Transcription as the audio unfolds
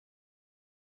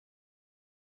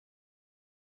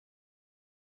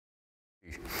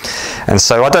And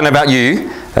so I don't know about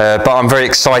you, but I'm very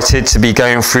excited to be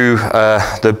going through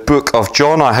the book of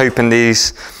John. I hope in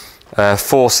these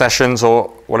 4 sessions or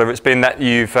whatever it's been that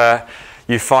you've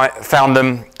found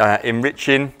them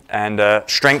enriching and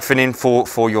strengthening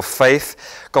for your faith.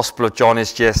 Gospel of John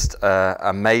is just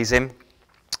amazing.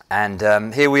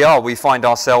 And here we are. We find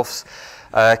ourselves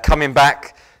coming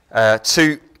back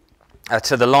to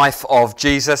the life of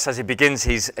Jesus as he begins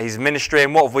his ministry.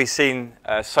 And what have we seen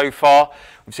so far?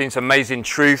 We've seen some amazing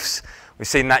truths. We've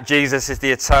seen that Jesus is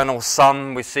the eternal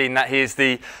Son. We've seen that he is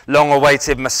the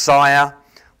long-awaited Messiah.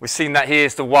 We've seen that he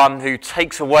is the one who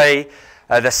takes away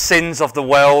the sins of the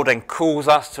world and calls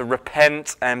us to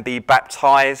repent and be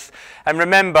baptized. And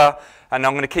remember, and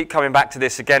I'm going to keep coming back to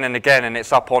this again and again, and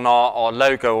it's up on our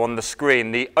logo on the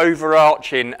screen, the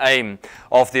overarching aim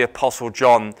of the Apostle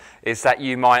John is that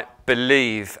you might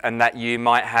believe and that you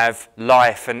might have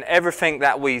life. And everything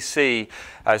that we see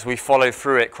as we follow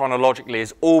through it chronologically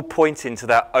is all pointing to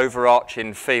that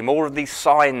overarching theme. All of these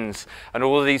signs and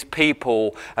all of these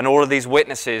people and all of these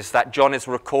witnesses that John is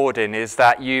recording is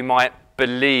that you might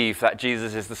believe that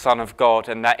Jesus is the Son of God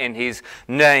and that in his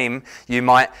name you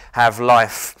might have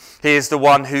life. He is the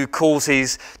one who calls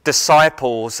his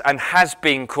disciples and has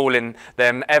been calling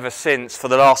them ever since for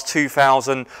the last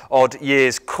 2,000 odd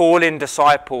years, calling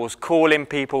disciples, calling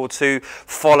people to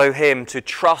follow him, to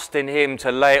trust in him,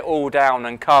 to lay it all down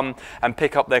and come and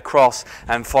pick up their cross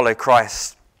and follow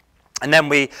Christ. And then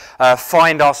we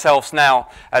find ourselves now,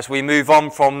 as we move on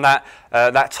from that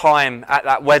time at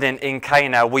that wedding in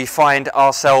Cana, we find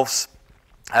ourselves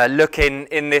looking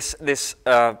in this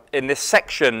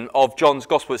section of John's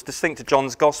Gospel. It's distinct to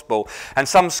John's Gospel. And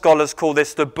some scholars call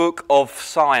this the Book of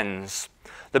Signs.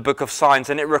 The Book of Signs,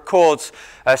 and it records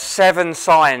 7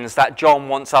 signs that John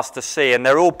wants us to see, and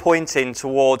they're all pointing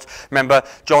towards, remember,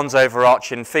 John's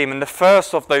overarching theme. And the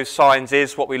first of those signs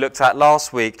is what we looked at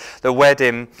last week, the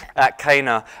wedding at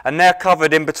Cana, and they're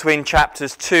covered in between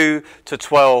chapters 2 to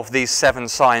 12, these 7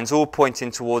 signs, all pointing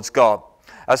towards God.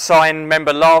 A sign,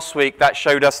 remember last week, that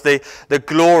showed us the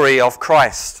glory of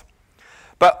Christ.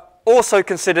 But also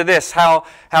consider this, how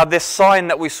this sign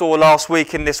that we saw last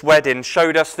week in this wedding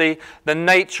showed us the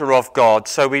nature of God.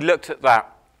 So we looked at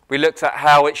that. We looked at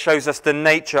how it shows us the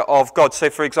nature of God. So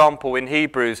for example, in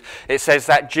Hebrews, it says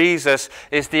that Jesus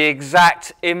is the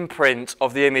exact imprint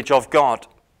of the image of God.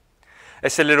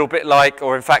 It's a little bit like,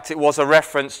 or in fact it was a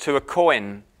reference to a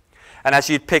coin. And as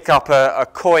you'd pick up a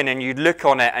coin and you'd look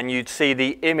on it and you'd see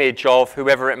the image of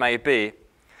whoever it may be.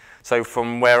 So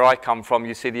from where I come from,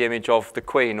 you see the image of the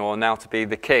Queen, or now to be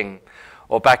the King.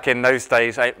 Or back in those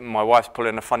days, my wife's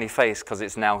pulling a funny face because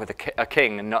it's now a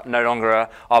king and no longer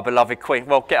our beloved Queen.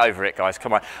 Well, get over it, guys.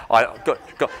 Come on.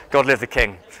 God live the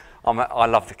King. I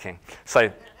love the King.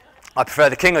 So I prefer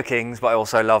the King of Kings, but I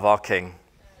also love our King.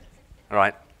 All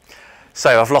right.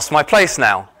 So I've lost my place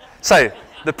now. So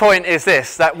the point is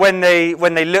this, that when they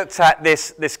looked at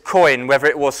this coin, whether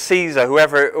it was Caesar,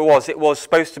 whoever it was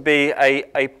supposed to be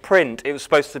a print. It was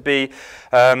supposed to be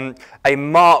a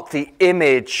mark, the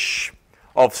image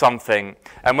of something.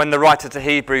 And when the writer to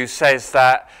Hebrews says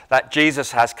that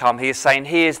Jesus has come, he is saying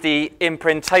he is the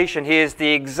imprintation, he is the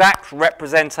exact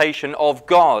representation of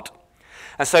God.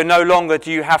 And so no longer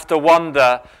do you have to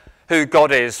wonder who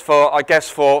God is. I guess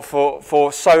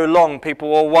for so long people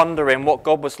were wondering what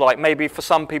God was like. Maybe for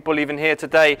some people even here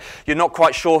today, you're not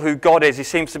quite sure who God is. He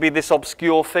seems to be this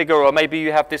obscure figure, or maybe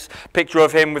you have this picture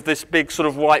of him with this big sort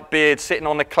of white beard sitting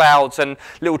on the clouds and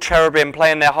little cherubim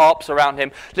playing their harps around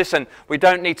him. Listen, we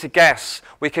don't need to guess.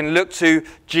 We can look to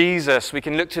Jesus, we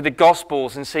can look to the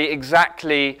Gospels and see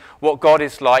exactly what God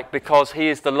is like, because he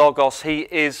is the Logos, he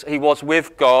was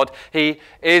with God, he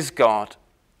is God.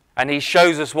 And he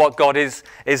shows us what God is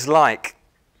like.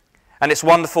 And it's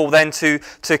wonderful then to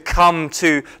come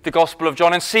to the Gospel of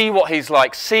John and see what he's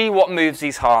like, see what moves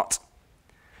his heart.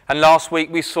 And last week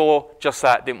we saw just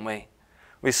that, didn't we?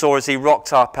 We saw as he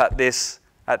rocked up at this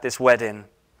wedding,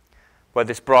 where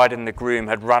this bride and the groom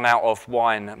had run out of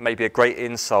wine, maybe a great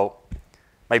insult,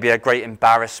 maybe a great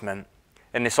embarrassment,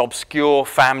 in this obscure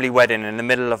family wedding in the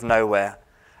middle of nowhere,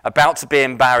 about to be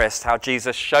embarrassed, how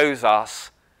Jesus shows us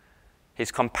his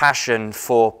compassion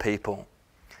for people.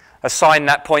 A sign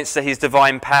that points to his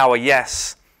divine power,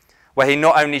 yes, where he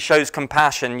not only shows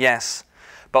compassion, yes,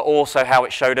 but also how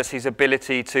it showed us his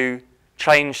ability to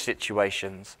change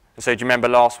situations. And so do you remember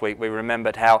last week we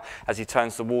remembered how as he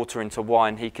turns the water into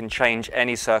wine, he can change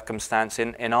any circumstance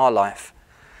in our life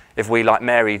if we, like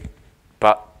Mary,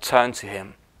 but turn to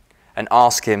him and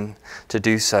ask him to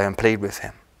do so and plead with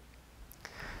him.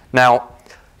 Now,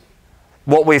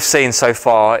 what we've seen so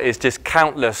far is just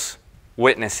countless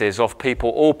witnesses of people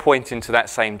all pointing to that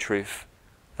same truth,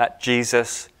 that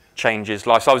Jesus changes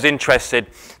lives. So I was interested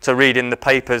to read in the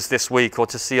papers this week or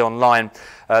to see online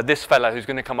this fellow who's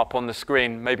going to come up on the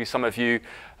screen. Maybe some of you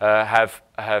have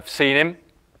seen him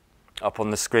up on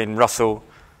the screen, Russell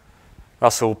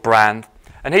Brand.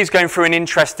 And he's going through an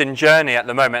interesting journey at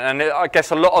the moment. And I guess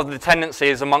a lot of the tendency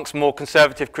is amongst more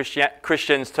conservative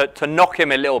Christians to knock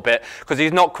him a little bit because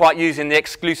he's not quite using the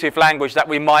exclusive language that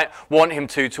we might want him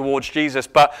to towards Jesus.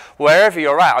 But wherever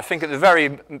you're at, I think at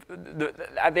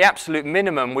the absolute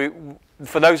minimum,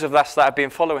 for those of us that have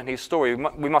been following his story,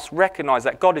 we must recognize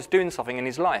that God is doing something in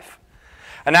his life.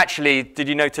 And actually, did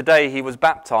you know today he was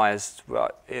baptized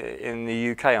in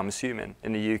the UK, I'm assuming,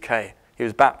 in the UK. He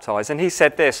was baptized. And he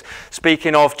said this,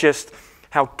 speaking of just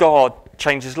how God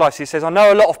changes lives. He says, I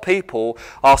know a lot of people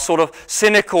are sort of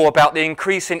cynical about the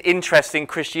increasing interest in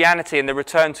Christianity and the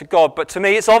return to God. But to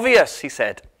me, it's obvious, he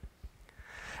said.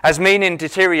 As meaning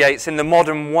deteriorates in the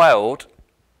modern world,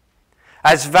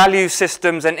 as value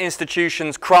systems and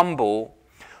institutions crumble,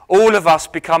 all of us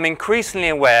become increasingly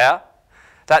aware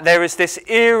that there is this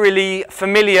eerily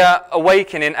familiar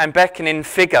awakening and beckoning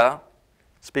figure,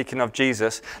 speaking of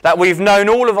Jesus, that we've known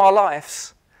all of our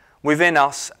lives within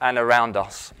us and around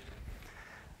us.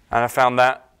 And I found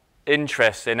that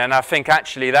interesting. And I think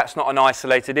actually that's not an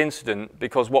isolated incident,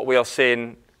 because what we are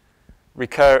seeing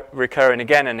recurring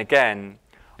again and again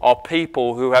are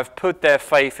people who have put their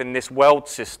faith in this world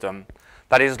system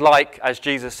that is like, as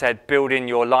Jesus said, building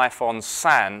your life on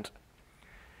sand.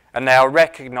 And they are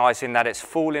recognizing that it's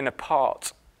falling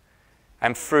apart.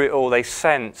 And through it all they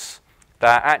sense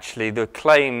that actually the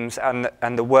claims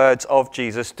and the words of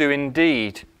Jesus do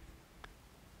indeed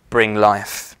bring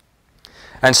life.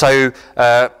 And so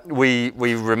we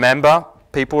remember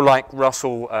people like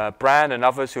Russell Brand and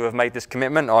others who have made this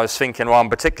commitment. I was thinking, well, I'm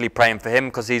particularly praying for him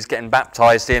because he's getting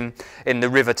baptised in the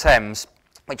River Thames,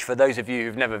 which for those of you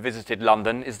who've never visited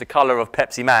London is the colour of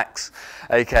Pepsi Max,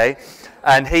 okay?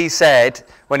 And he said,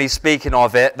 when he's speaking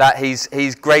of it, that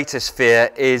his greatest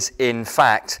fear is in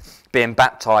fact being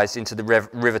baptised into the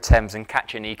River Thames and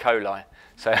catching E. coli.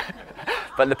 So,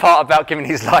 but the part about giving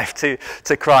his life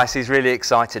to Christ he's really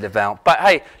excited about. But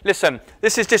hey, listen,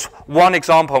 this is just one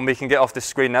example, and we can get off the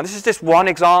screen now. This is just one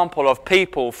example of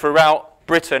people throughout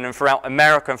Britain and throughout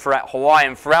America and throughout Hawaii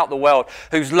and throughout the world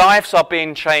whose lives are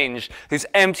being changed, whose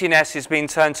emptiness is being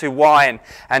turned to wine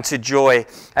and to joy.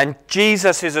 And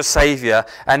Jesus is a Saviour,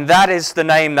 and that is the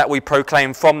name that we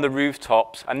proclaim from the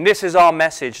rooftops. And this is our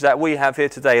message that we have here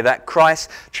today, that Christ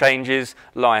changes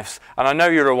lives. And I know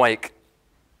you're awake,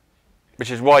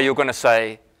 which is why you're going to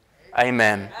say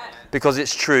amen, because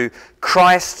it's true.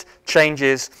 Christ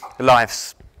changes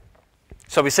lives.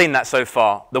 So we've seen that so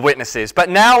far, the witnesses. But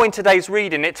now in today's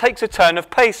reading, it takes a turn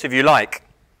of pace, if you like,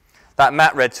 that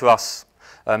Matt read to us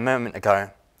a moment ago.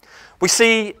 We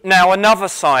see now another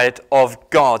side of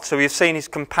God. So we've seen his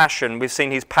compassion, we've seen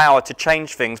his power to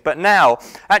change things. But now,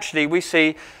 actually, we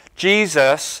see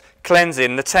Jesus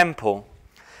cleansing the temple.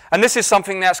 And this is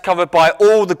something that's covered by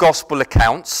all the gospel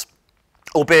accounts,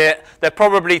 albeit they're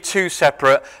probably two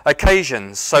separate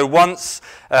occasions. So once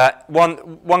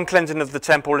one cleansing of the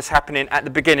temple is happening at the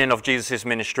beginning of Jesus'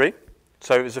 ministry.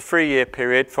 So it was a 3-year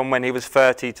period from when he was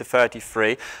 30 to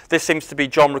 33. This seems to be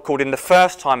John recording the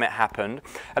first time it happened.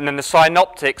 And then the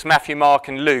synoptics, Matthew, Mark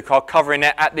and Luke, are covering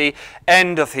it at the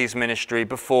end of his ministry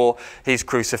before his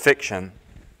crucifixion.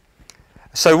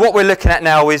 So what we're looking at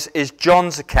now is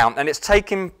John's account, and it's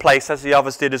taking place, as the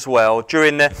others did as well,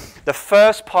 during the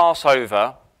first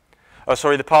Passover,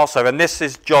 the Passover, and this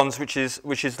is John's, which is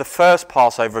the first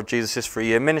Passover of Jesus'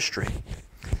 3-year ministry.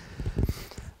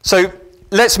 So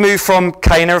let's move from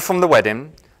Cana, from the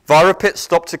wedding, via a pit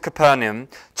stop to Capernaum,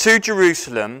 to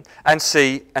Jerusalem, and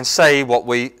say what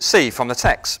we see from the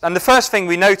text. And the first thing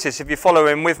we notice, if you're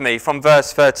following with me, from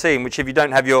verse 13, which if you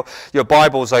don't have your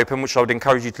Bibles open, which I would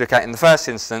encourage you to look at in the first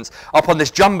instance, up on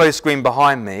this jumbo screen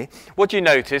behind me, what you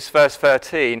notice, verse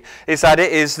 13, is that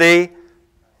it is the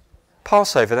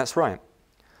Passover. That's right.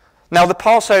 Now the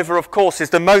Passover, of course, is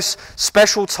the most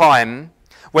special time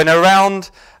when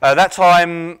around that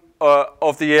time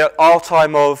of the year, our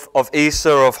time of Easter,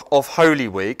 of Holy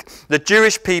Week, the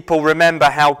Jewish people remember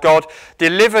how God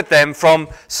delivered them from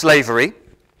slavery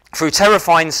through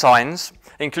terrifying signs,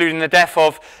 including the death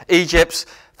of Egypt's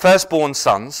firstborn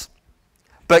sons.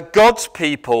 But God's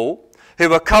people, who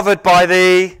were covered by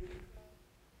the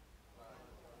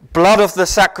blood of the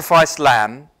sacrificed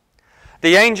lamb,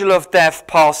 the angel of death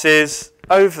passes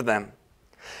over them.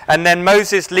 And then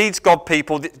Moses leads God's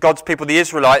people, the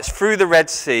Israelites, through the Red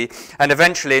Sea and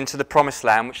eventually into the Promised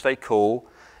Land, which they call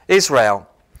Israel.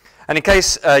 And in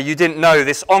case you didn't know,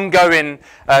 this ongoing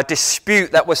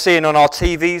dispute that we're seeing on our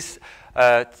TVs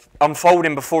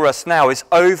unfolding before us now is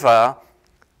over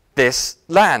this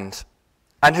land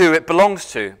and who it belongs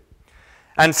to.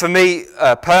 And for me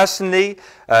personally,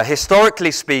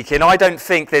 historically speaking, I don't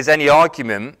think there's any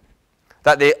argument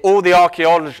that all the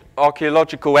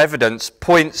archaeological evidence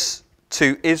points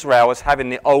to Israel as having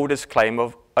the oldest claim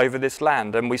over this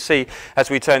land. And we see, as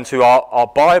we turn to our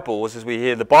Bibles, as we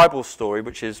hear the Bible story,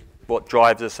 which is what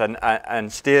drives us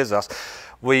and steers us,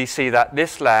 we see that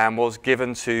this land was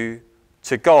given to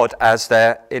God as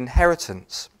their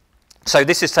inheritance. So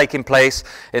this is taking place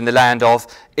in the land of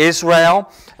Israel.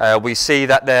 We see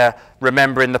that they're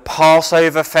remembering the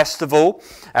Passover festival,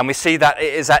 and we see that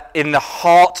it is in the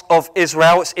heart of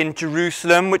Israel. It's in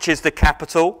Jerusalem, which is the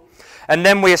capital. And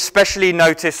then we especially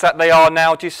notice that they are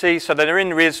now, do you see? So they're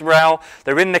in Israel,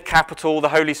 they're in the capital, the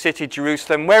holy city,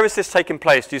 Jerusalem. Where is this taking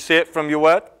place? Do you see it from your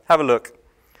word? Have a look.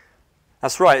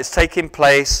 That's right, it's taking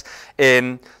place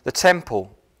in the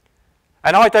temple.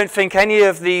 And I don't think any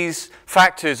of these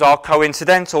factors are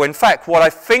coincidental. In fact, what I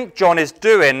think John is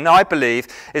doing, I believe,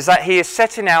 is that he is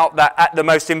setting out that at the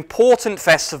most important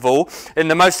festival, in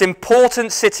the most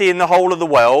important city in the whole of the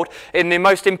world, in the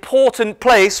most important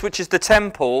place, which is the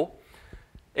temple,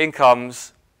 in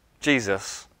comes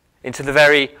Jesus, into the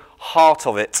very heart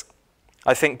of it.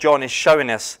 I think John is showing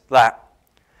us that.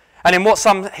 And in what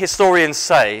some historians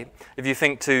say, if you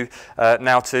think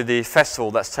now to the festival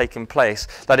that's taken place,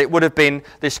 that it would have been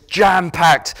this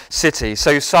jam-packed city.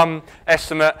 So some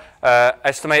estimate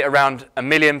around 1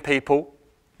 million people.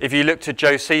 If you look to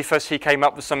Josephus, he came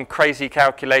up with some crazy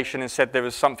calculation and said there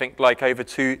was something like over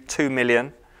 2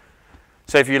 million.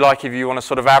 So if you want to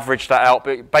sort of average that out,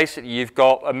 but basically you've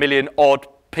got 1 million odd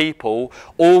people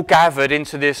all gathered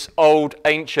into this old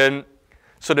ancient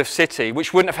sort of city,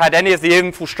 which wouldn't have had any of the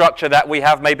infrastructure that we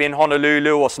have maybe in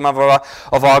Honolulu or some other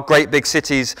of our great big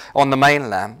cities on the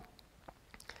mainland.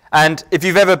 And if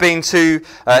you've ever been to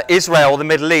Israel or the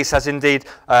Middle East, as indeed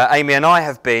Amy and I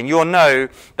have been, you'll know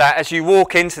that as you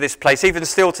walk into this place, even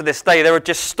still to this day, there are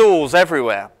just stalls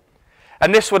everywhere.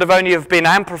 And this would have only have been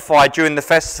amplified during the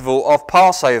festival of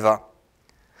Passover.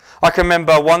 I can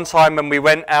remember one time when we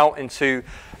went out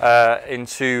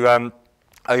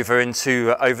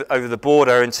over the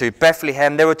border into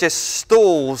Bethlehem, there were just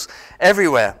stalls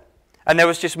everywhere. And there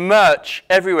was just merch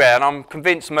everywhere. And I'm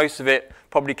convinced most of it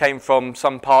probably came from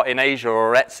some part in Asia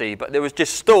or Etsy. But there was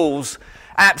just stalls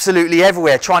absolutely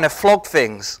everywhere trying to flog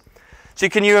things. So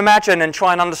can you imagine and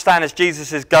try and understand as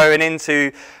Jesus is going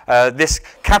into this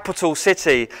capital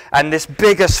city and this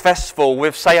biggest festival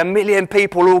with, say, 1 million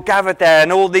people all gathered there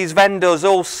and all these vendors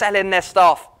all selling their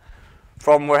stuff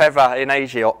from wherever in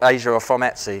Asia or from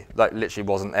Etsy. Like, literally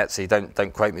wasn't Etsy,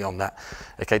 don't quote me on that.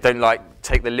 Okay, don't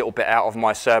take the little bit out of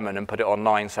my sermon and put it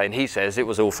online saying he says it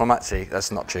was all from Etsy.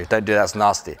 That's not true, don't do that, that's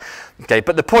nasty. Okay,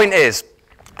 but the point is,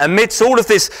 amidst all of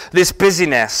this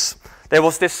busyness, there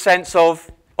was this sense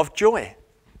of joy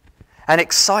and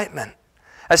excitement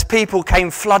as people came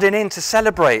flooding in to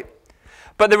celebrate.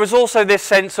 But there was also this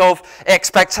sense of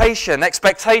expectation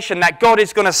that God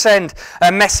is going to send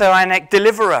a messianic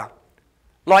deliverer,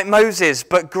 like Moses,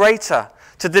 but greater,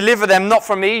 to deliver them not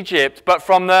from Egypt, but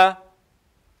from the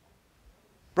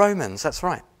Romans. That's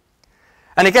right.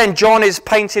 And again, John is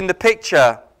painting the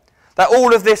picture that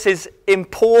all of this is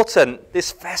important,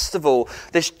 this festival,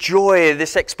 this joy,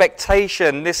 this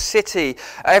expectation, this city,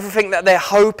 everything that they're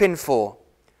hoping for.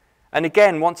 And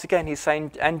again, once again, he's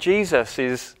saying, and Jesus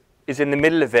is in the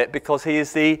middle of it because he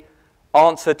is the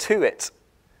answer to it.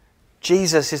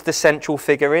 Jesus is the central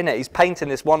figure in it. He's painting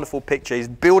this wonderful picture. He's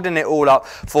building it all up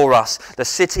for us. The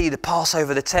city, the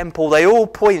Passover, the temple, they all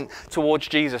point towards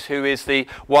Jesus, who is the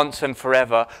once and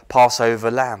forever Passover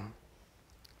lamb.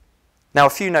 Now, a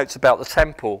few notes about the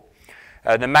temple.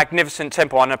 The magnificent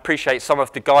temple, and I appreciate some of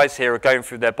the guys here are going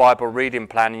through their Bible reading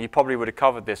plan, and you probably would have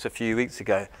covered this a few weeks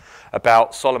ago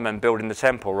about Solomon building the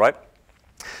temple, right?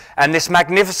 And this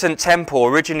magnificent temple,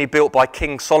 originally built by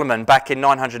King Solomon back in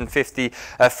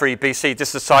 953 BC,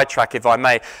 just a sidetrack if I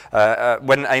may,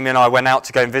 when Amy and I went out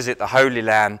to go and visit the Holy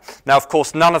Land. Now, of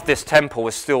course, none of this temple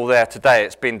is still there today.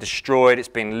 It's been destroyed, it's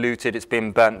been looted, it's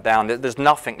been burnt down. There's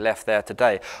nothing left there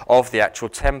today of the actual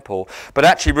temple. But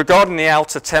actually, regarding the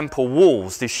outer temple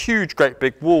walls, these huge, great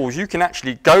big walls, you can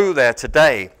actually go there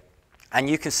today. And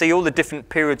you can see all the different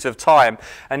periods of time.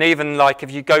 And even like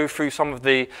if you go through some of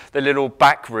the little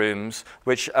back rooms,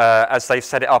 which as they've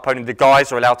set it up, only the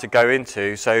guys are allowed to go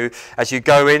into. So as you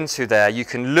go into there, you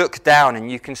can look down and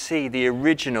you can see the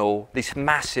original, these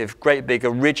massive, great big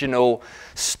original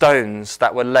stones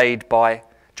that were laid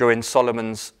during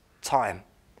Solomon's time.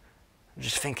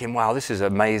 just thinking, wow, this is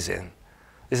amazing.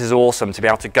 This is awesome to be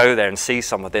able to go there and see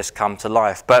some of this come to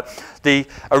life. But the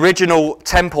original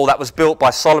temple that was built by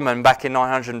Solomon back in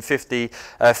 953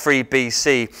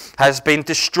 BC has been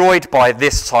destroyed by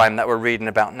this time that we're reading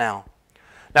about now.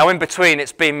 Now, in between,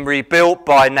 it's been rebuilt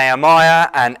by Nehemiah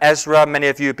and Ezra. Many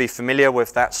of you will be familiar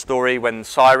with that story when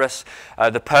Cyrus,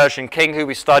 the Persian king who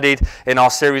we studied in our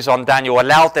series on Daniel,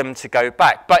 allowed them to go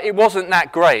back. But it wasn't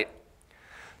that great.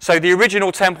 So the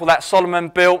original temple that Solomon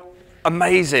built,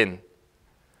 amazing.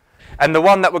 And the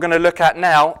one that we're going to look at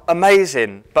now,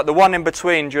 amazing. But the one in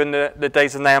between during the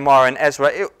days of Nehemiah and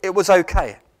Ezra, it was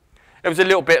okay. It was a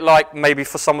little bit like maybe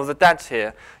for some of the dads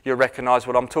here, you'll recognise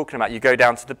what I'm talking about. You go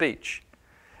down to the beach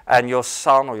and your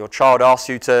son or your child asks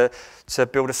you to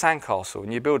build a sandcastle,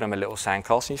 and you build them a little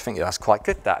sandcastle and you think, yeah, that's quite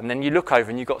good, that. And then you look over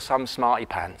and you've got some smarty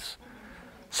pants,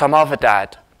 some other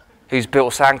dad who's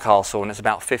built a sandcastle and it's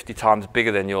about 50 times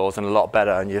bigger than yours and a lot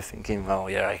better, and you're thinking, oh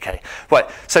yeah, okay. Right,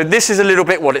 so this is a little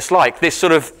bit what it's like, this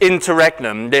sort of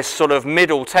interregnum, this sort of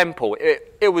middle temple.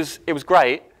 It was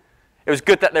great. It was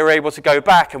good that they were able to go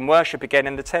back and worship again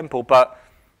in the temple, but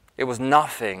it was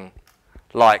nothing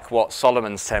like what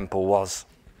Solomon's temple was.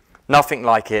 Nothing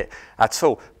like it at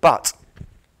all. But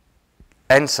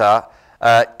enter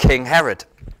King Herod.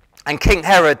 And King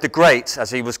Herod the Great,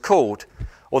 as he was called,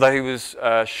 although he was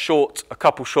a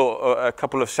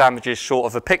couple of sandwiches short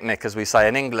of a picnic, as we say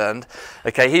in England,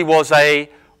 okay, he was an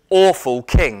awful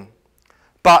king.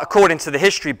 But according to the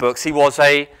history books, he was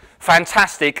a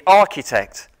fantastic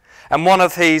architect. And one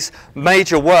of his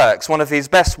major works, one of his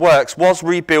best works, was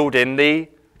rebuilding the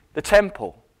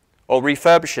temple, or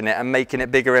refurbishing it and making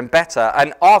it bigger and better.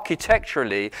 And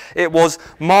architecturally, it was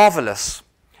marvelous.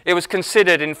 It was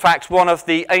considered, in fact, one of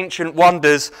the ancient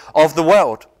wonders of the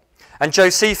world. And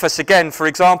Josephus, again, for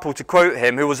example, to quote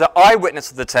him, who was an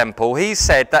eyewitness of the temple, he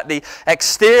said that the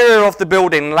exterior of the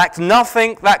building lacked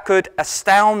nothing that could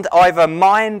astound either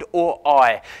mind or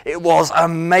eye. It was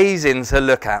amazing to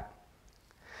look at.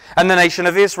 And the nation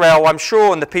of Israel, I'm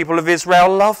sure, and the people of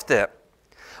Israel loved it.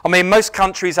 I mean, most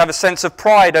countries have a sense of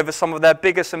pride over some of their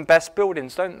biggest and best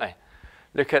buildings, don't they?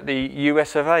 Look at the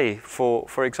US of A,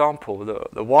 for example,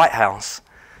 the White House,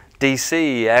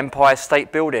 DC, Empire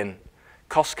State Building,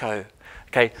 Costco.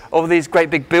 Okay, all these great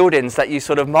big buildings that you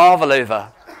sort of marvel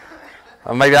over.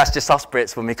 And maybe that's just us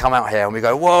Brits when we come out here and we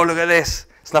go, whoa, look at this.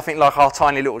 It's nothing like our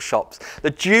tiny little shops. The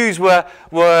Jews were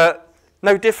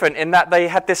no different in that they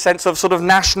had this sense of sort of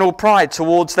national pride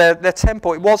towards their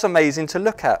temple. It was amazing to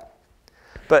look at.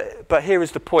 But here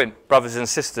is the point, brothers and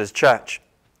sisters, church.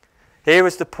 Here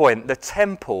is the point. The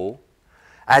temple,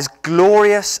 as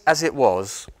glorious as it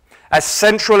was, as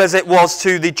central as it was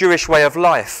to the Jewish way of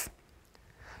life,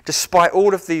 despite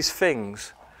all of these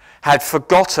things, had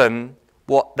forgotten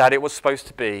that it was supposed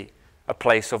to be a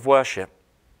place of worship.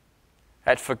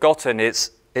 Had forgotten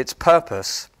its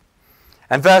purpose.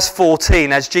 And verse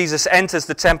 14, as Jesus enters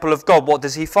the temple of God, what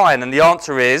does he find? And the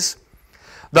answer is,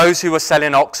 those who were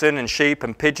selling oxen and sheep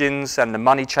and pigeons and the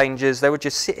money changers, they were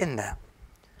just sitting there.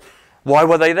 Why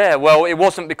were they there? Well, it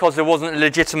wasn't because there wasn't a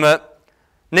legitimate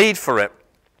need for it.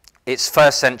 It's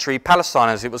first century Palestine,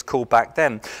 as it was called back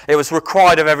then. It was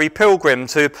required of every pilgrim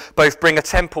to both bring a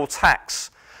temple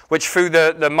tax, which through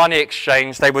the money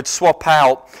exchange they would swap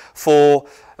out for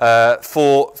a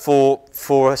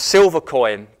silver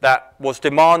coin that was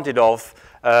demanded of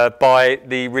by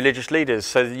the religious leaders.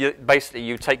 So basically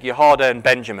you take your hard-earned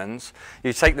Benjamins,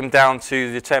 you take them down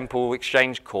to the temple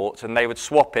exchange court, and they would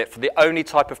swap it for the only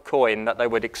type of coin that they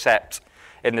would accept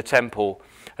in the temple,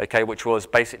 okay, which was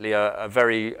basically a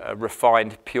very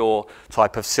refined, pure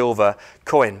type of silver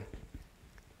coin.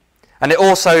 And it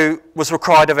also was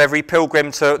required of every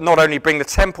pilgrim to not only bring the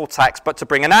temple tax, but to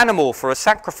bring an animal for a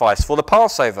sacrifice for the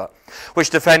Passover, which,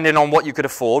 depending on what you could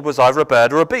afford, was either a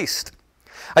bird or a beast.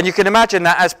 And you can imagine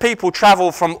that as people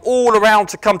travel from all around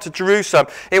to come to Jerusalem,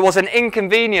 it was an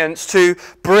inconvenience to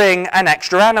bring an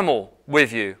extra animal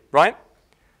with you, right?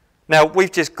 Now,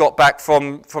 we've just got back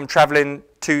from traveling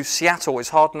to Seattle. It's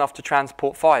hard enough to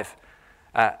transport 5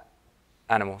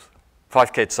 animals.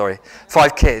 5 kids, sorry.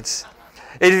 5 kids.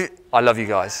 I love you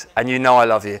guys, and you know I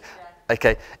love you.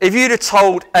 Okay. If you'd have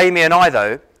told Amy and I,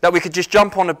 though, that we could just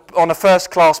jump on a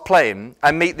first-class plane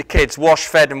and meet the kids washed,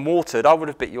 fed and watered, I would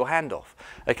have bit your hand off.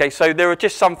 Okay, so there are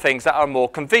just some things that are more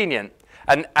convenient.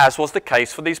 And as was the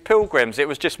case for these pilgrims, it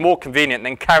was just more convenient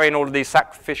than carrying all of these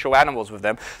sacrificial animals with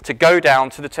them to go down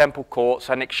to the temple courts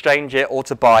and exchange it or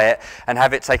to buy it and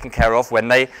have it taken care of when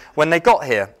they got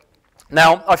here.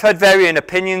 Now, I've heard varying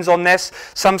opinions on this.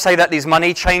 Some say that these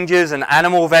money changers and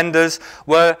animal vendors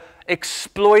were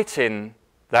exploiting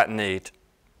that need.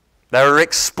 They were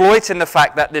exploiting the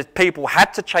fact that the people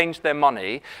had to change their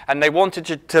money and they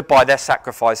wanted to buy their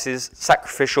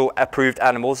sacrificial approved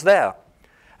animals there.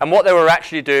 And what they were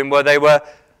actually doing were they were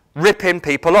ripping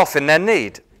people off in their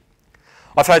need.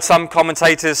 I've heard some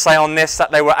commentators say on this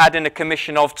that they were adding a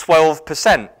commission of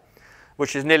 12%,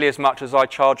 which is nearly as much as I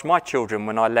charge my children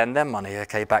when I lend them money,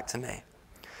 okay, back to me.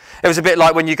 It was a bit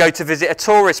like when you go to visit a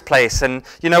tourist place and,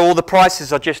 you know, all the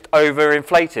prices are just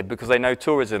overinflated because they know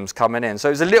tourism's coming in. So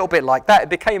it was a little bit like that. It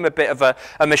became a bit of a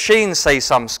machine, say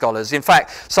some scholars. In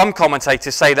fact, some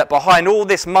commentators say that behind all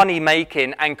this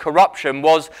money-making and corruption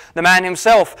was the man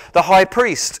himself, the high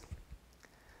priest,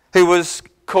 who was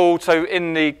called, so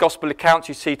in the gospel accounts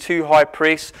you see two high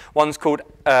priests. One's called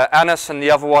Annas and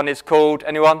the other one is called,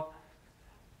 anyone?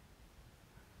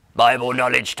 Bible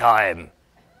knowledge time.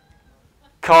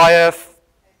 Caiaphas,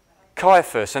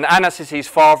 and Annas is his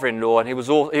father-in-law, and he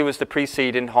was the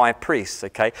preceding high priest,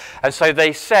 okay? And so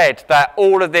they said that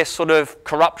all of this sort of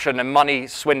corruption and money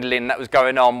swindling that was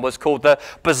going on was called the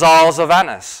bazaars of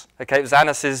Annas, okay? It was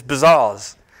Annas's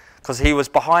bazaars, because he was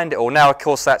behind it all. Now, of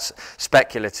course, that's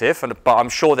speculative, but I'm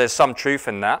sure there's some truth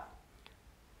in that.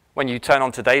 When you turn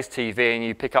on today's TV and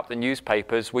you pick up the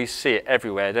newspapers, we see it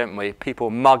everywhere, don't we? People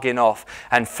mugging off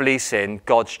and fleecing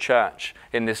God's church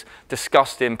in this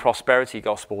disgusting prosperity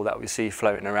gospel that we see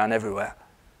floating around everywhere.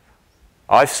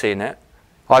 I've seen it.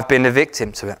 I've been a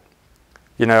victim to it.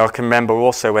 You know, I can remember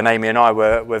also when Amy and I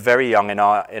were very young in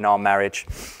our marriage,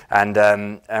 and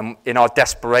in our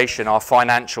desperation, our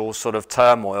financial sort of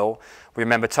turmoil, we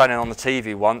remember turning on the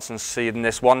TV once and seeing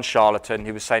this one charlatan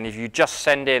who was saying, if you just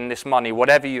send in this money,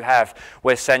 whatever you have,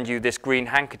 we'll send you this green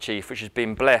handkerchief which has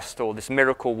been blessed, or this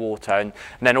miracle water, and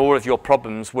then all of your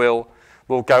problems will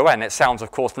go away. And it sounds,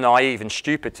 of course, naive and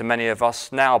stupid to many of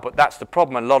us now, but that's the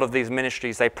problem. A lot of these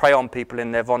ministries, they prey on people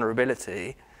in their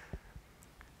vulnerability,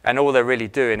 and all they're really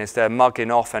doing is they're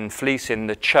mugging off and fleecing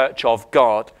the church of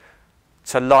God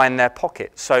to line their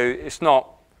pockets. So it's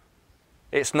not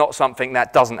something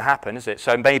that doesn't happen, is it?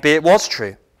 So maybe it was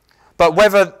true. But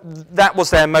whether that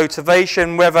was their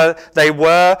motivation, whether they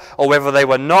were or whether they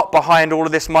were not behind all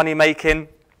of this money-making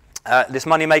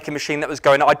machine that was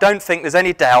going on, I don't think there's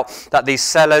any doubt that these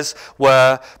sellers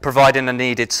were providing a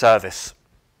needed service.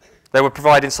 They were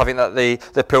providing something that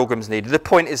the pilgrims needed. The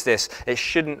point is this: it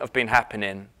shouldn't have been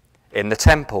happening in the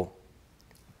temple.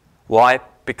 Why?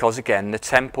 Because, again, the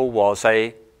temple was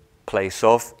a place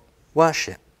of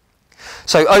worship.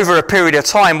 So over a period of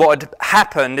time, what had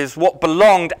happened is what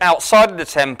belonged outside of the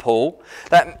temple,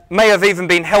 that may have even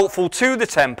been helpful to the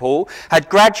temple, had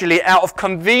gradually, out of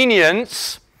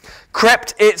convenience,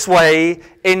 crept its way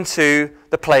into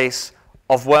the place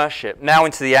of worship, now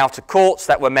into the outer courts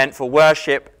that were meant for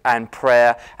worship and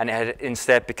prayer, and it had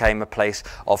instead became a place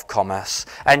of commerce.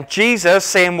 And Jesus,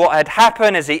 seeing what had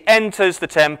happened as he enters the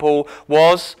temple,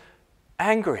 was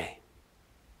angry.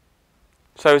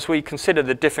 So as we consider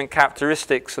the different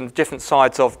characteristics and the different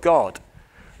sides of God,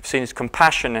 we've seen his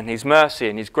compassion and his mercy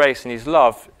and his grace and his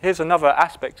love. Here's another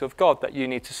aspect of God that you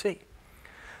need to see.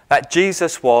 That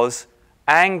Jesus was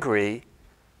angry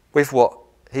with what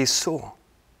he saw.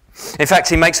 In fact,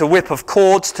 he makes a whip of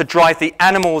cords to drive the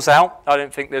animals out. I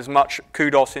don't think there's much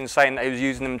kudos in saying that he was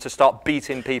using them to start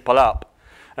beating people up.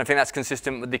 I think that's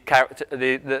consistent with the character,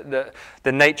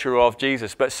 the nature of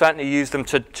Jesus, but certainly used them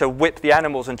to whip the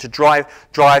animals and to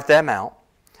drive them out.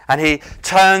 And he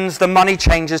turns the money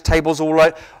changers' tables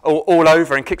all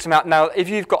over and kicks them out. Now, if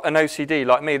you've got an OCD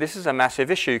like me, this is a massive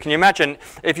issue. Can you imagine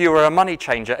if you were a money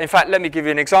changer? In fact, let me give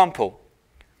you an example.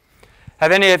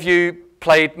 Have any of you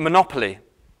played Monopoly?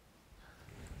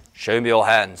 Show me your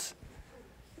hands.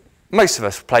 Most of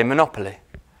us play Monopoly.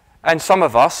 And some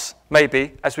of us,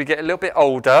 maybe, as we get a little bit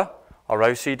older, our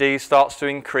OCD starts to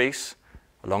increase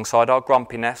alongside our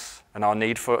grumpiness and our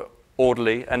need for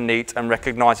orderly and neat and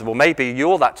recognisable. Maybe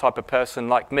you're that type of person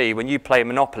like me. When you play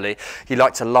Monopoly, you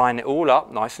like to line it all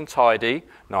up, nice and tidy,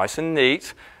 nice and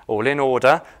neat, all in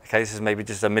order. Okay, this is maybe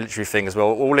just a military thing as well.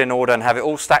 All in order and have it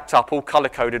all stacked up, all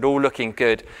colour-coded, all looking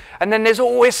good. And then there's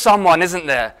always someone, isn't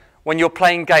there, when you're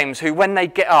playing games who, when they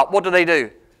get up, what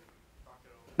do?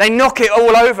 They knock it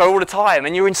all over all the time,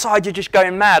 and you're inside, you're just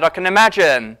going mad. I can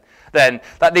imagine then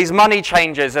that these money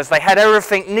changers, as they had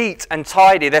everything neat and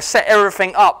tidy, they set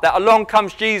everything up, that along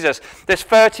comes Jesus, this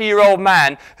 30-year-old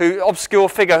man, obscure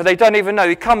figure, who they don't even know.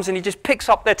 He comes and he just picks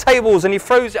up their tables and he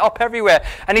throws it up everywhere,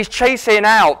 and he's chasing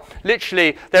out,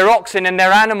 literally, their oxen and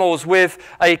their animals with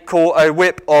a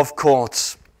whip of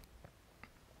cords.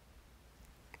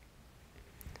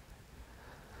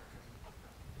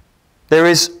 There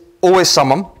is always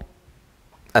someone,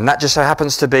 and that just so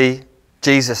happens to be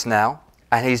Jesus now,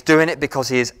 and he's doing it because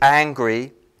he is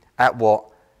angry at what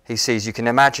he sees. You can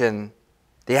imagine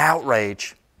the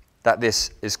outrage that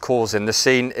this is causing. The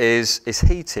scene is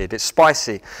heated, it's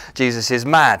spicy. Jesus is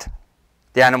mad.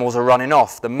 The animals are running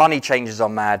off. The money changers are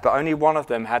mad, but only one of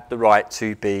them had the right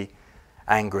to be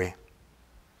angry.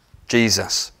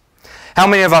 Jesus. How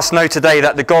many of us know today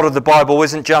that the God of the Bible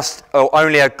isn't just or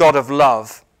only a God of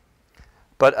love,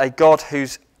 but a God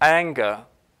whose anger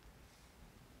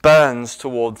burns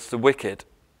towards the wicked,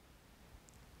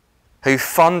 who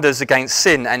thunders against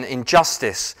sin and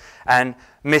injustice and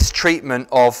mistreatment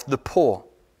of the poor?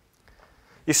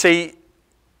 You see,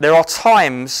 there are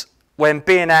times when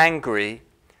being angry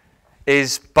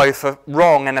is both a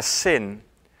wrong and a sin,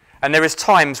 and there is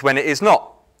times when it is not.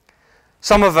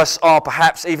 Some of us are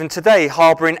perhaps even today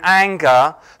harbouring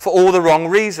anger for all the wrong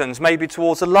reasons, maybe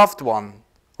towards a loved one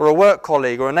or a work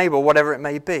colleague or a neighbour, whatever it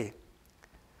may be.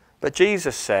 But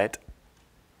Jesus said,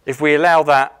 if we allow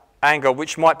that anger,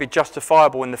 which might be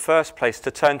justifiable in the first place,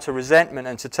 to turn to resentment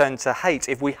and to turn to hate,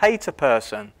 if we hate a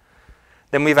person,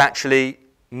 then we've actually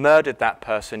murdered that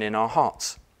person in our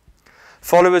hearts.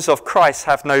 Followers of Christ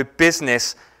have no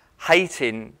business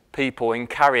hating people and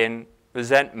carrying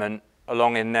resentment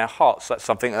along in their hearts. That's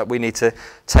something that we need to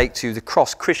take to the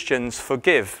cross. Christians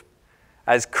forgive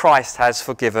as Christ has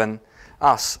forgiven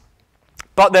us.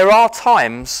 But there are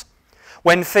times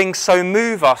when things so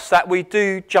move us that we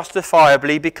do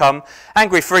justifiably become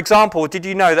angry. For example, did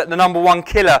you know that the number one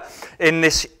killer in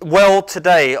this world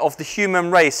today of the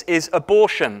human race is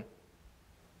abortion?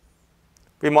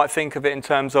 We might think of it in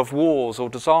terms of wars or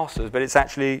disasters, but it's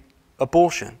actually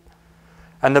abortion.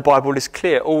 And the Bible is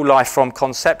clear. All life from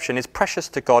conception is precious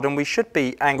to God, and we should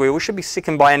be angry. We should be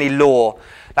sickened by any law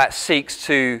that seeks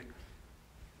to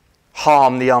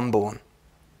harm the unborn.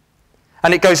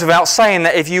 And it goes without saying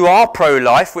that if you are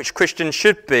pro-life, which Christians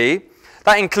should be,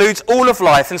 that includes all of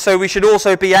life. And so we should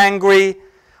also be angry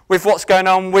with what's going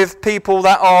on with people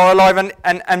that are alive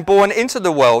and born into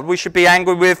the world. We should be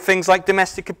angry with things like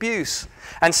domestic abuse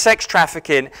and sex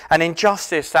trafficking and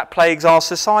injustice that plagues our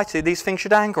society. These things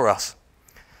should anger us.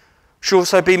 We should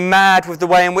also be mad with the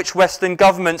way in which Western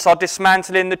governments are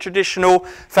dismantling the traditional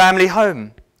family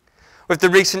home. With the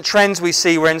recent trends we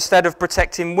see where instead of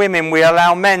protecting women, we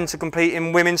allow men to compete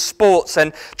in women's sports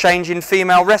and change in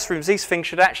female restrooms. These things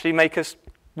should actually make us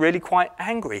really quite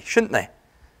angry, shouldn't they?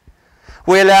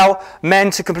 We allow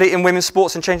men to compete in women's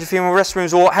sports and change in female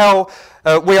restrooms, or how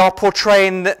we are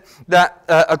portraying that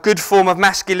a good form of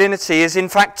masculinity is in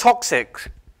fact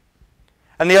toxic.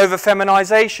 And the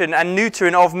over-feminization and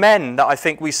neutering of men that I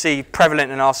think we see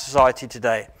prevalent in our society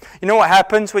today. You know what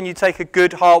happens when you take a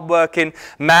good, hard-working,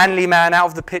 manly man out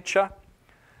of the picture?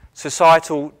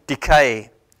 Societal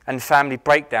decay and family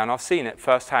breakdown. I've seen it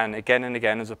firsthand again and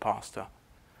again as a pastor.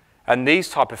 And these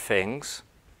type of things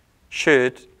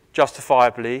should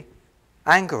justifiably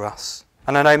anger us.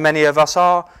 And I know many of us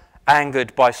are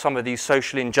angered by some of these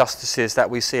social injustices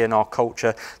that we see in our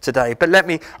culture today. But let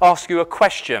me ask you a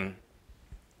question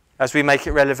as we make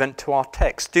it relevant to our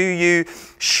text. Do you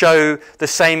show the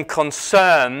same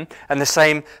concern and the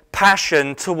same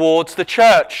passion towards the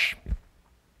church?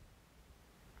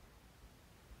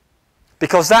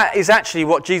 Because that is actually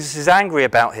what Jesus is angry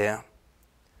about here.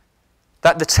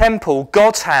 That the temple,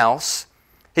 God's house,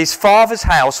 his Father's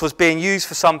house, was being used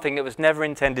for something it was never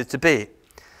intended to be.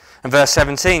 And verse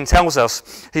 17 tells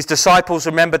us, his disciples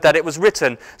remembered that it was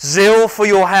written, "Zeal for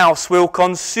your house will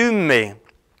consume me."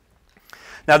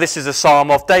 Now this is a psalm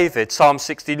of David, Psalm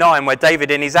 69, where David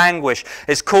in his anguish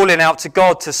is calling out to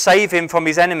God to save him from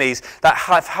his enemies that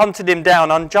have hunted him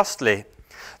down unjustly.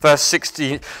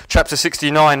 Chapter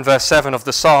 69, verse 7 of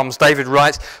the Psalms, David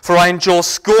writes, "For I endure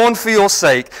scorn for your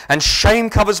sake, and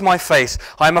shame covers my face.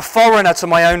 I am a foreigner to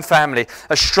my own family,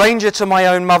 a stranger to my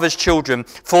own mother's children.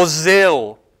 For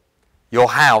zeal, your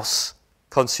house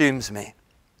consumes me."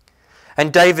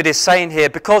 And David is saying here,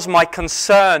 because my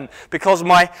concern, because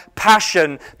my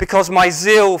passion, because my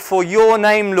zeal for your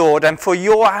name, Lord, and for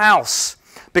your house,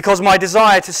 because my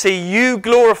desire to see you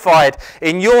glorified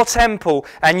in your temple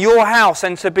and your house,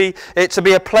 and to be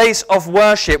a place of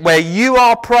worship where you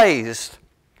are praised,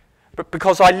 but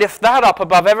because I lift that up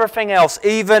above everything else,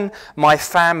 even my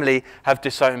family have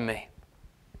disowned me.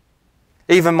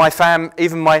 Even my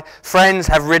friends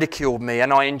have ridiculed me,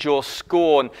 and I endure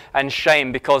scorn and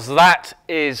shame, because that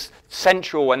is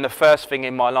central and the first thing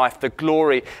in my life, the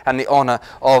glory and the honor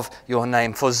of your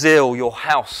name. For zeal, your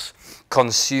house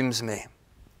consumes me.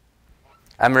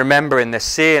 And remembering this,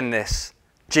 seeing this,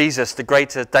 Jesus, the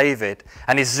greater David,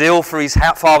 and his zeal for his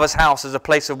Father's house as a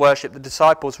place of worship, the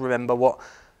disciples remember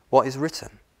what is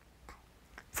written.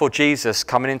 For Jesus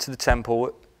coming into the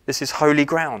temple, this is holy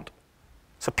ground.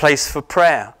 It's a place for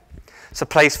prayer. It's a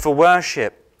place for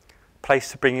worship, a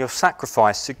place to bring your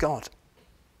sacrifice to God.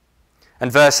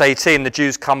 And verse 18, the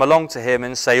Jews come along to him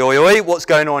and say, oi, oi, what's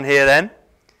going on here then?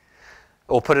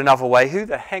 Or put another way, who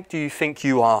the heck do you think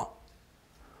you are?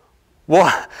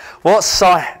 What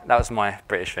sign? That was my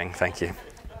British thing, thank you.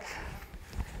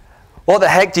 What the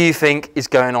heck do you think is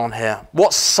going on here?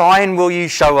 What sign will you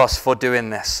show us for doing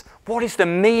this? What is the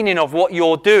meaning of what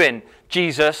you're doing,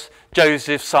 Jesus,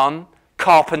 Joseph's son,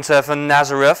 carpenter from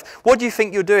Nazareth? What do you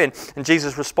think you're doing? And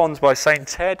Jesus responds by saying,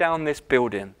 tear down this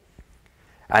building,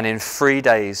 and in 3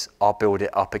 days I'll build it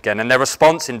up again. And their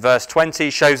response in verse 20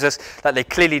 shows us that they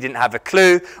clearly didn't have a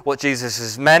clue what Jesus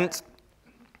has meant.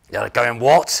 They're going,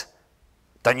 what?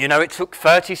 Don't you know it took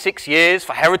 36 years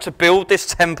for Herod to build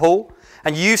this temple?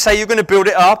 And you say you're going to build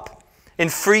it up in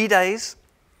 3 days?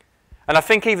 And I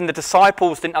think even the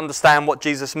disciples didn't understand what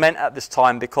Jesus meant at this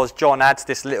time, because John adds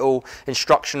this little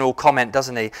instructional comment,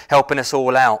 doesn't he? Helping us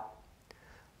all out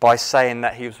by saying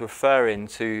that he was referring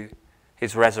to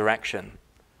his resurrection,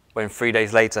 when 3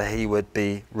 days later he would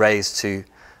be raised to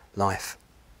life.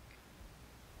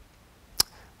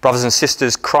 Brothers and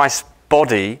sisters, Christ's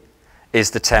body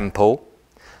is the temple.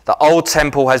 The old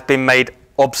temple has been made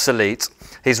obsolete.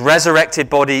 His resurrected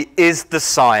body is the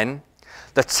sign,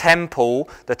 the temple,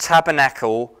 the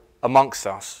tabernacle amongst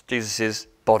us, Jesus'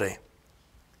 body.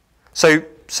 So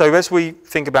as we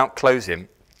think about closing,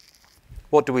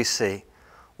 what do we see?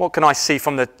 What can I see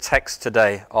from the text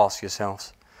today? Ask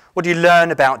yourselves. What do you learn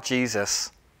about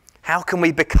Jesus? How can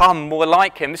we become more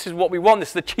like him? This is what we want. This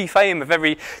is the chief aim of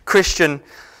every Christian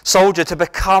soldier, to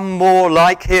become more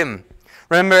like him.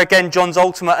 Remember again, John's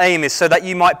ultimate aim is so that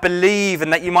you might believe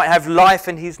and that you might have life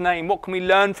in his name. What can we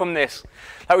learn from this?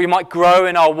 That we might grow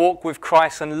in our walk with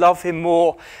Christ and love him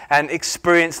more and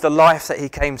experience the life that he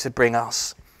came to bring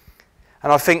us.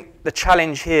 And I think the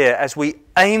challenge here, as we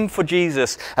aim for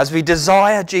Jesus, as we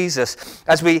desire Jesus,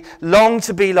 as we long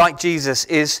to be like Jesus,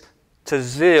 is to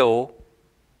zeal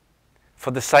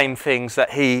for the same things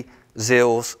that he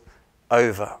zeals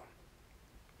over.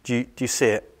 Do you see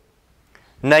it?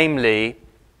 Namely,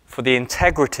 for the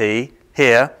integrity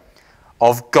here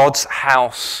of God's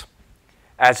house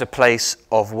as a place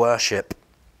of worship.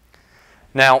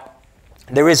 Now,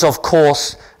 there is, of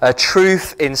course, a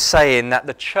truth in saying that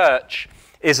the church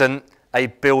isn't a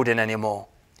building anymore.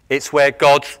 It's where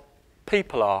God's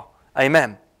people are.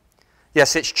 Amen.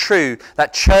 Yes, it's true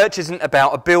that church isn't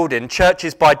about a building. Church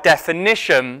is by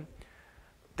definition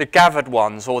the gathered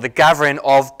ones, or the gathering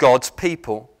of God's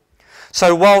people.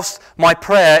 So whilst my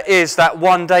prayer is that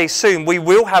one day soon we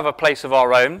will have a place of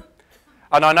our own,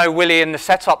 and I know Willie and the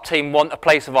setup team want a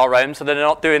place of our own, so they're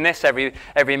not doing this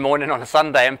every morning on a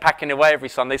Sunday and packing away every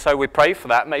Sunday, so we pray for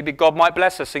that. Maybe God might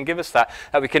bless us and give us that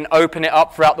we can open it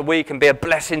up throughout the week and be a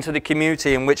blessing to the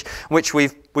community in which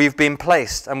we've been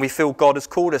placed and we feel God has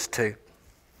called us to.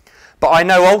 But I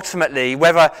know ultimately,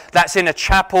 whether that's in a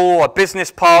chapel, a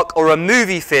business park, or a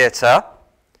movie theatre,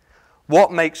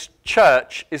 what makes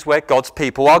church is where God's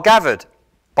people are gathered,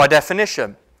 by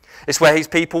definition. It's where his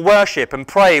people worship and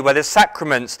pray, where the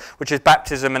sacraments, which is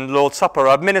baptism and Lord's Supper,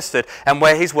 are administered, and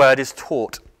where his word is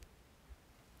taught.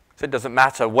 So it doesn't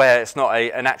matter where. It's not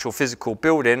an actual physical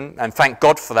building, and thank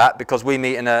God for that, because we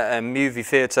meet in a movie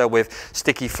theatre with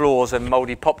sticky floors and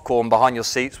mouldy popcorn behind your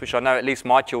seats, which I know at least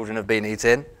my children have been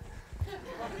eating.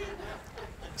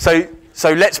 So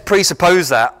let's presuppose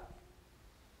that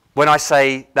when I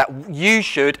say that you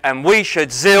should and we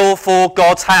should zeal for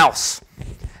God's house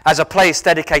as a place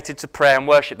dedicated to prayer and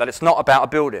worship, that it's not about a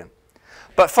building.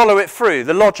 But follow it through,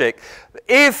 the logic.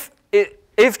 If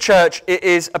church it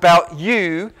is about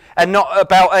you and not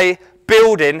about a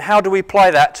building, how do we apply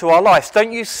that to our lives?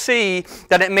 Don't you see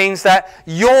that it means that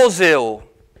your zeal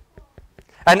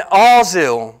and our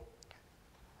zeal,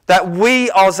 that we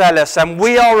are zealous and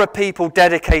we are a people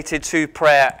dedicated to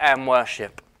prayer and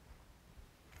worship?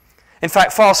 In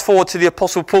fact, fast forward to the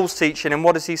Apostle Paul's teaching, and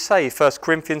what does he say? 1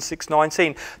 Corinthians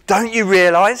 6:19. Don't you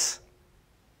realize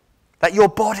that your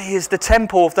body is the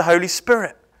temple of the Holy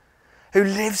Spirit who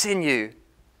lives in you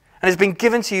and has been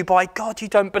given to you by God? You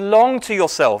don't belong to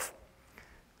yourself.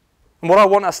 And what I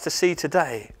want us to see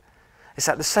today is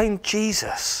that the same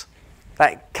Jesus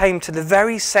that came to the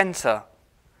very center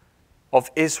of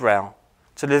Israel,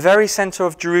 to the very center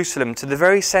of Jerusalem, to the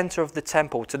very center of the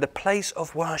temple, to the place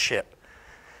of worship,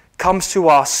 comes to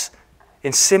us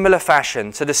in similar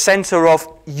fashion, to the center of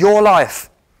your life,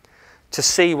 to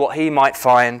see what he might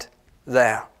find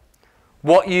there.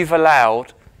 What you've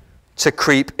allowed to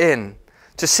creep in,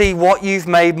 to see what you've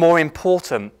made more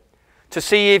important, to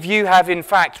see if you have in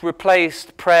fact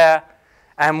replaced prayer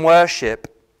and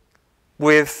worship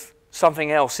with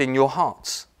something else in your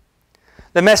hearts.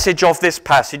 The message of this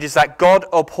passage is that God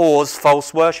abhors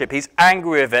false worship. He's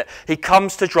angry with it. He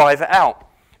comes to drive it out.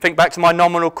 Think back to my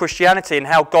nominal Christianity and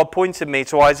how God pointed me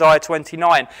to Isaiah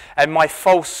 29 and my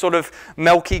false sort of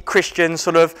milky Christian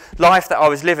sort of life that I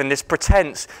was living, this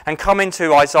pretense, and coming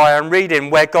to Isaiah and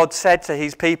reading where God said to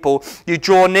his people, you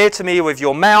draw near to me with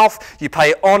your mouth, you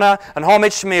pay honour and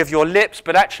homage to me with your lips,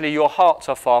 but actually your hearts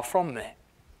are far from me.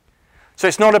 So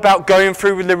it's not about going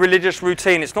through the religious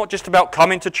routine. It's not just about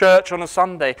coming to church on a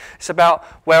Sunday. It's about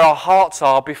where our hearts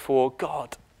are before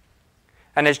God.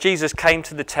 And as Jesus came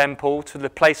to the temple, to the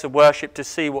place of worship, to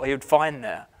see what he would find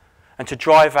there and to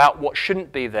drive out what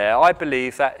shouldn't be there, I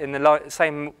believe that in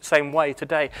the same way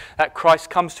today, that Christ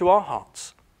comes to our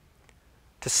hearts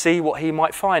to see what he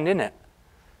might find in it.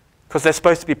 Because they're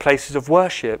supposed to be places of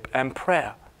worship and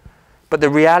prayer. But the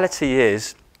reality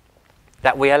is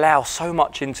that we allow so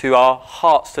much into our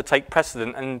hearts to take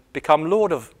precedent and become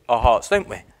Lord of our hearts, don't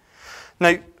we?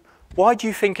 Now, why do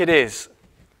you think it is,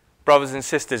 brothers and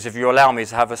sisters, if you allow me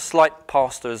to have a slight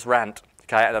pastor's rant,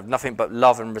 okay, I have nothing but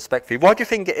love and respect for you. Why do you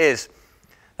think it is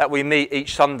that we meet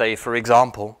each Sunday, for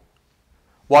example?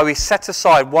 Why we set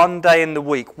aside one day in the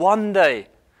week, one day,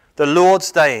 the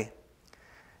Lord's Day,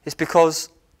 is because,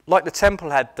 like the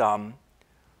temple had done,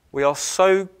 we are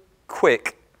so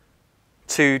quick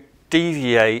to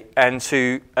deviate and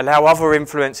to allow other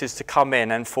influences to come in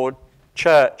and for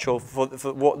church or for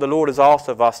what the Lord has asked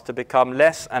of us to become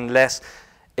less and less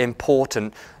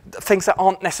important. Things that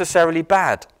aren't necessarily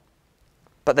bad,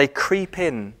 but they creep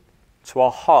in to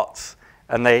our hearts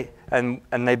and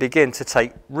they begin to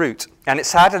take root. And it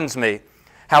saddens me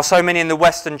how so many in the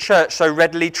Western church so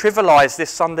readily trivialize this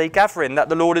Sunday gathering that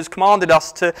the Lord has commanded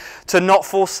us to not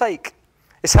forsake.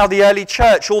 It's how the early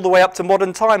church all the way up to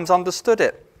modern times understood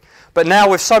it. But now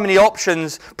with so many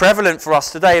options prevalent for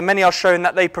us today, many are showing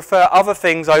that they prefer other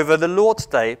things over the Lord's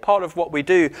Day. Part of what we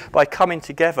do by coming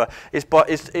together is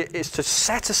to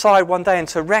set aside one day and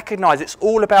to recognize it's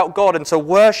all about God and to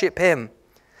worship him.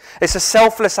 It's a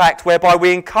selfless act whereby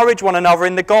we encourage one another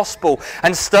in the gospel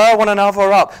and stir one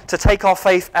another up to take our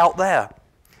faith out there.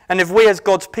 And if we as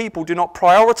God's people do not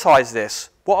prioritize this,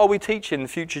 what are we teaching the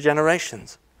future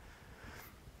generations?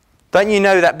 Don't you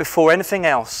know that before anything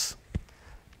else,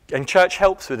 and church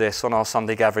helps with this on our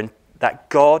Sunday gathering, that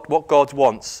what God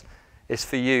wants is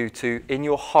for you to, in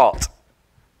your heart,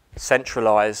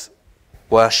 centralize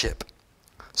worship.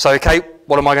 So, okay,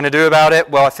 what am I going to do about it?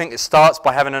 Well, I think it starts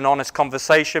by having an honest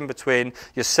conversation between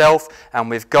yourself and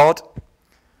with God.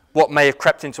 What may have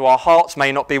crept into our hearts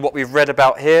may not be what we've read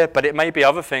about here, but it may be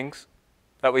other things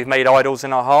that we've made idols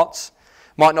in our hearts.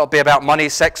 Might not be about money,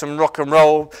 sex and rock and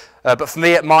roll, but for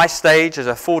me at my stage as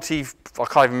a 40, I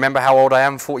can't even remember how old I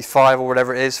am, 45 or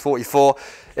whatever it is, 44,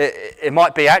 it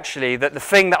might be actually that the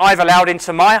thing that I've allowed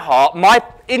into my heart, my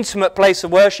intimate place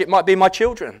of worship might be my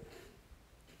children.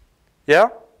 Yeah?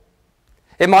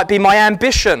 It might be my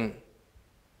ambition.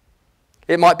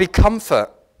 It might be comfort.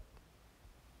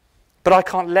 But I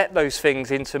can't let those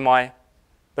things into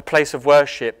the place of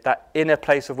worship, that inner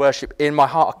place of worship in my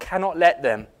heart. I cannot let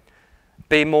them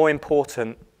be more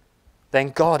important than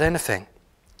God, anything.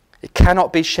 It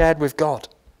cannot be shared with God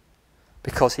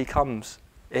because he comes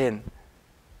in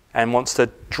and wants to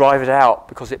drive it out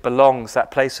because it belongs,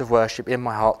 that place of worship in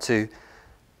my heart, to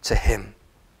him.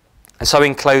 And so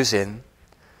in closing,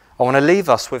 I want to leave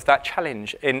us with that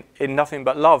challenge in nothing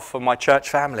but love for my church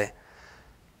family.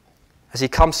 As he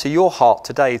comes to your heart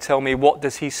today, tell me, what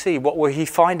does he see? What will he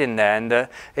find in there,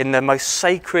 in the most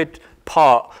sacred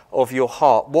part of your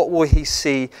heart? What will he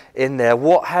see in there?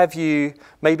 What have you,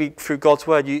 maybe through God's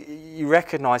word, you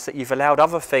recognize that you've allowed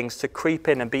other things to creep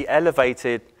in and be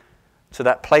elevated to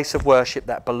that place of worship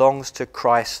that belongs to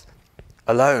Christ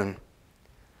alone?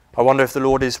 I wonder if the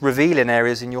Lord is revealing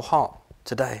areas in your heart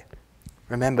today.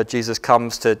 Remember, Jesus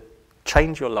comes to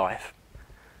change your life,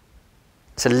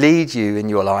 to lead you in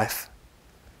your life,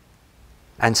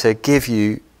 and to give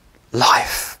you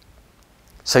life.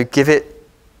 So give it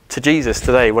to Jesus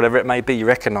today, whatever it may be. You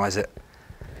recognize it.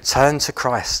 Turn to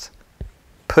Christ.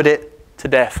 Put it to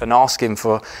death and ask him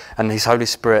and his Holy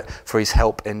Spirit for his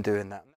help in doing that.